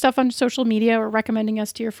responding to stuff on social media or recommending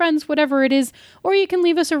us to your friends, whatever it is. Or you can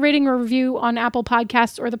leave us a rating or review on Apple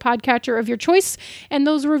Podcasts or the podcatcher of your choice. And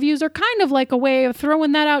those reviews are kind of like a way of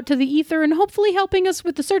throwing that out to the ether and hopefully helping us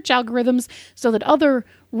with the search algorithms so that other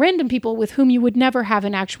random people with whom you would never have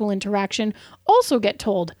an actual interaction also get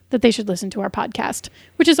told that they should listen to our podcast,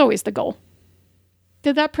 which is always the goal.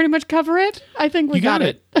 Did that pretty much cover it? I think we got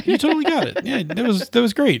it. You totally got it. Yeah, that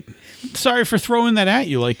was great. Sorry for throwing that at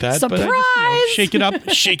you like that. Surprise! But I just,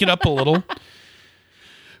 shake it up a little.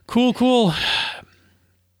 Cool.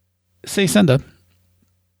 Say, Senda.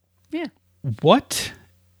 Yeah. What?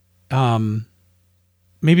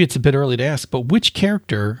 Maybe it's a bit early to ask, but which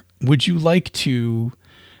character would you like to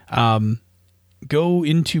go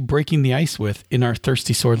into breaking the ice with in our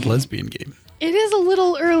Thirsty Sword lesbian game? It is a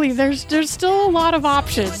little early. There's still a lot of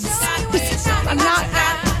options.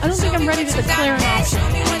 I don't think I'm ready to declare an option.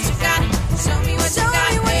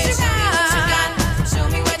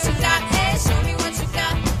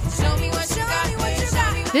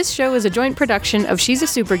 This show is a joint production of She's a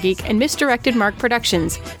Super Geek and Misdirected Mark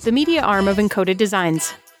Productions, the media arm of Encoded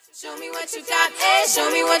Designs. Show me what you got, eh?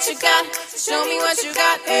 Show me what you got. Show me what you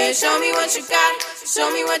got, eh? Show me what you got.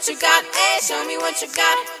 Show me what you got, eh? Show me what you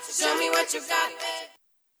got. Show me what you got, eh?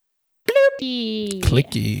 Bloopy.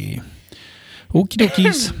 Clicky. Okie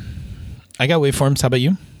dokies. I got waveforms. How about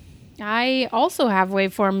you? I also have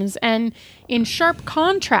waveforms, and in sharp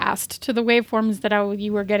contrast to the waveforms that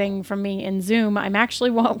you were getting from me in Zoom, I'm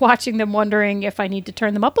actually watching them wondering if I need to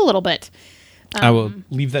turn them up a little bit. I will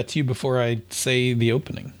leave that to you before I say the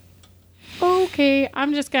opening. Okay,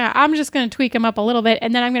 I'm just gonna tweak them up a little bit,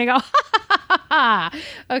 and then I'm gonna go.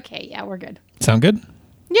 Okay, yeah, we're good. Sound good?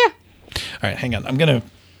 Yeah. All right, hang on. I'm gonna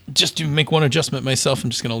just make one adjustment myself. I'm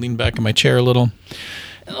just gonna lean back in my chair a little,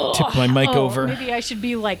 tip my mic over. Maybe I should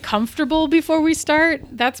be like comfortable before we start.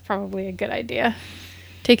 That's probably a good idea.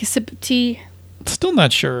 Take a sip of tea. Still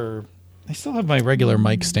not sure. I still have my regular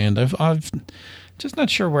mic stand. I've just not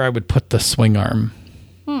sure where I would put the swing arm.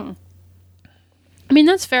 I mean,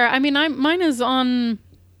 that's fair. I mean, mine is on.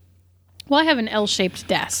 Well, I have an L-shaped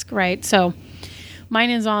desk, right? So mine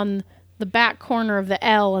is on the back corner of the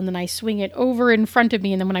L, and then I swing it over in front of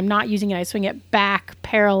me, and then when I'm not using it, I swing it back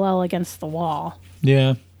parallel against the wall.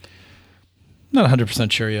 Yeah. Not 100%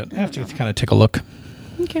 sure yet. I have to kind of take a look.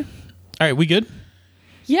 Okay. All right, we good?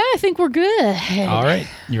 Yeah, I think we're good. All right.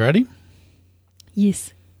 You ready?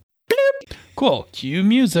 Yes. Bloop. Cool. Cue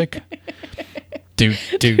music. Do.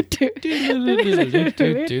 Ter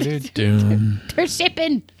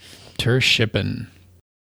shippin'.